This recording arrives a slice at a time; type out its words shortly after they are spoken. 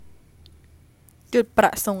จุดปร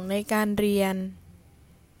ะสงค์ในการเรียน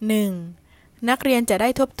 1. นักเรียนจะได้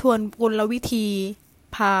ทบทวนกลวิธี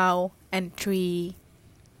POW and TREE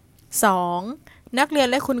 2. นักเรียน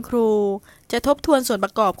และคุณครูจะทบทวนส่วนป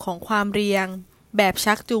ระกอบของความเรียงแบบ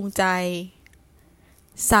ชักจูงใจ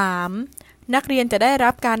 3. นักเรียนจะได้รั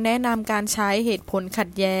บการแนะนำการใช้เหตุผลขัด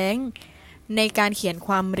แย้งในการเขียนค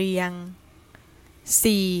วามเรียง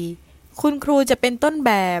 4. คุณครูจะเป็นต้นแ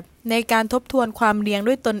บบในการทบทวนความเรียง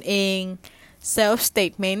ด้วยตนเอง self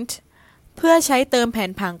statement เพื่อใช้เติมแผ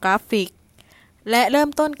นผังกราฟิกและเริ่ม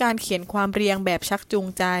ต้นการเขียนความเรียงแบบชักจูง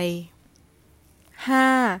ใจ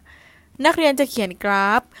 5. นักเรียนจะเขียนกร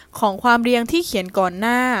าฟของความเรียงที่เขียนก่อนห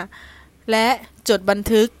น้าและจดบัน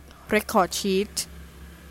ทึก record sheet